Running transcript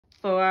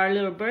For our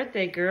little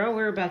birthday girl,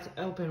 we're about to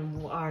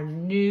open our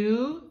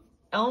new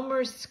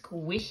Elmer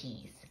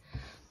squishies.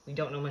 We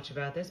don't know much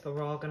about this, but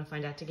we're all gonna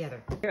find out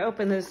together. Here,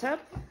 open this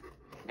up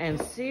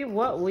and see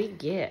what we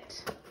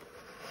get.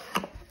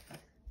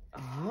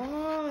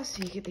 Oh,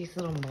 so you get these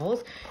little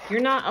molds. You're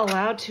not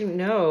allowed to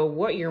know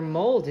what your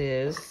mold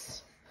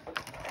is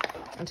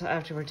until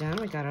after we're done.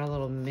 We got our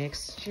little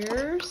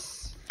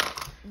mixtures.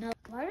 No,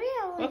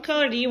 what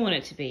color do you want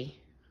it to be?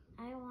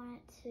 I want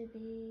it to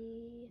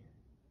be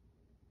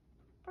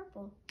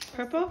purple.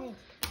 Purple?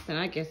 Then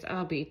I guess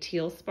I'll be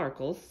teal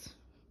sparkles.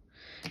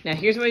 Now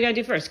here's what we gotta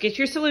do first. Get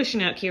your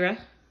solution out, Kira.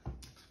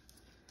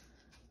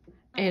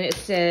 And it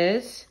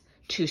says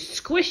to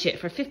squish it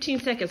for 15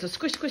 seconds. So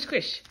squish, squish,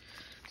 squish.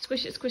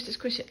 Squish it, squish it,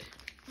 squish it.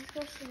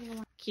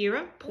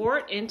 Kira, pour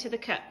it into the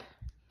cup.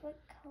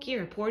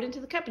 Kira, pour it into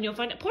the cup and you'll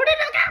find it. Pour it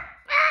into the cup!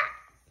 Ah!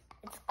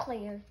 It's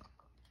clear.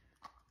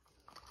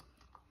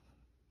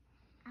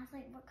 I was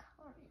like, what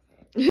color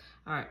is it?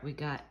 All right, we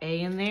got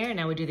A in there.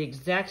 Now we do the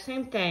exact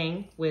same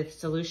thing with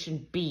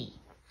solution B.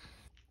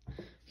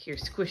 Here,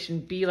 squishing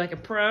B like a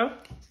pro.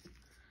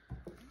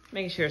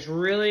 Making sure it's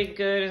really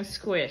good and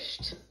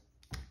squished.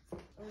 All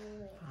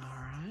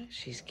right,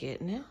 she's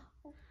getting it.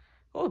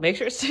 Oh, make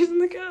sure it stays in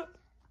the cup.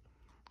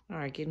 All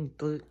right, getting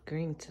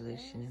green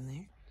solution in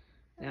there.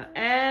 Now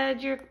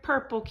add your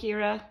purple,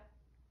 Kira.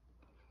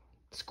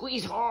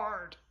 Squeeze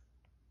hard.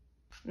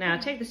 Now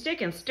take the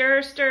stick and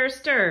stir, stir,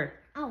 stir.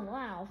 Oh,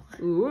 wow.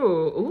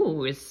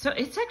 Ooh, it's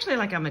actually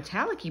like a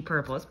metallic-y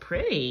purple. It's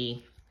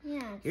pretty.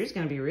 Yeah. Yours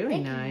gonna be really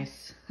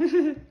nice.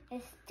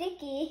 It's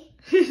sticky.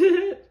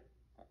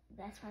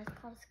 That's why it's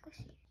called a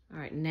squishy. All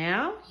right,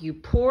 now you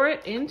pour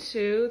it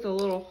into the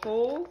little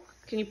hole.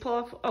 Can you pull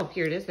off? Oh,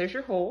 here it is. There's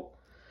your hole.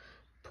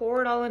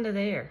 Pour it all into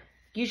there.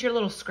 Use your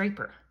little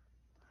scraper.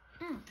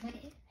 Oh,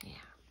 okay.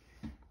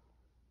 Yeah.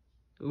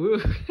 Ooh.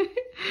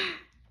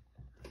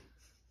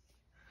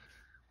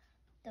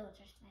 Don't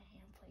touch my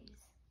hand,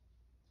 please.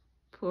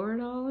 Pour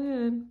it all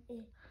in.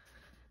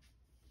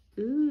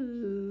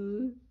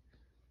 Ooh.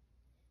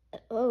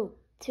 Oh,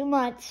 too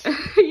much.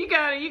 You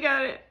got it, you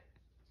got it.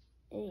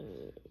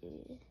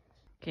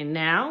 Okay,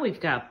 now we've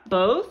got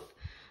both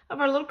of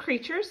our little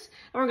creatures.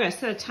 And we're gonna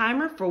set a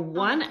timer for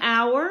 1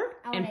 hour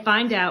and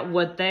find out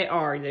what they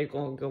are. They're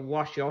gonna go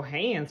wash your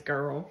hands,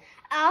 girl.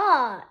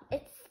 Ah,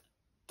 it's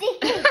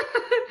sticky.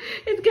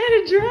 It's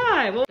gotta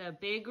dry. Well, the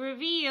big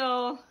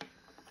reveal.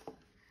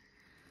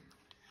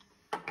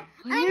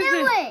 What is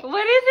it?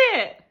 What is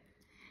it?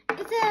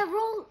 It's a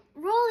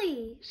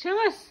rolly.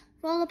 Show us.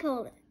 Roller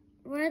polo.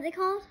 What are they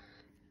called?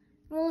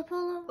 Roller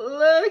polo?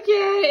 Look at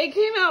it. It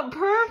came out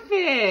perfect.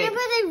 Yeah, but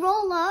they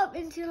roll up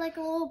into like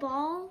a little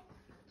ball.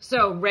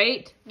 So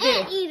rate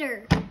this.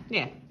 Anteater.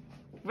 Yeah.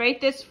 Rate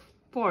this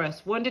for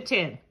us. 1 to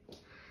 10.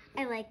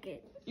 I like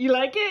it. You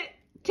like it?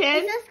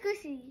 10? It's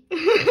so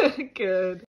squishy. Good.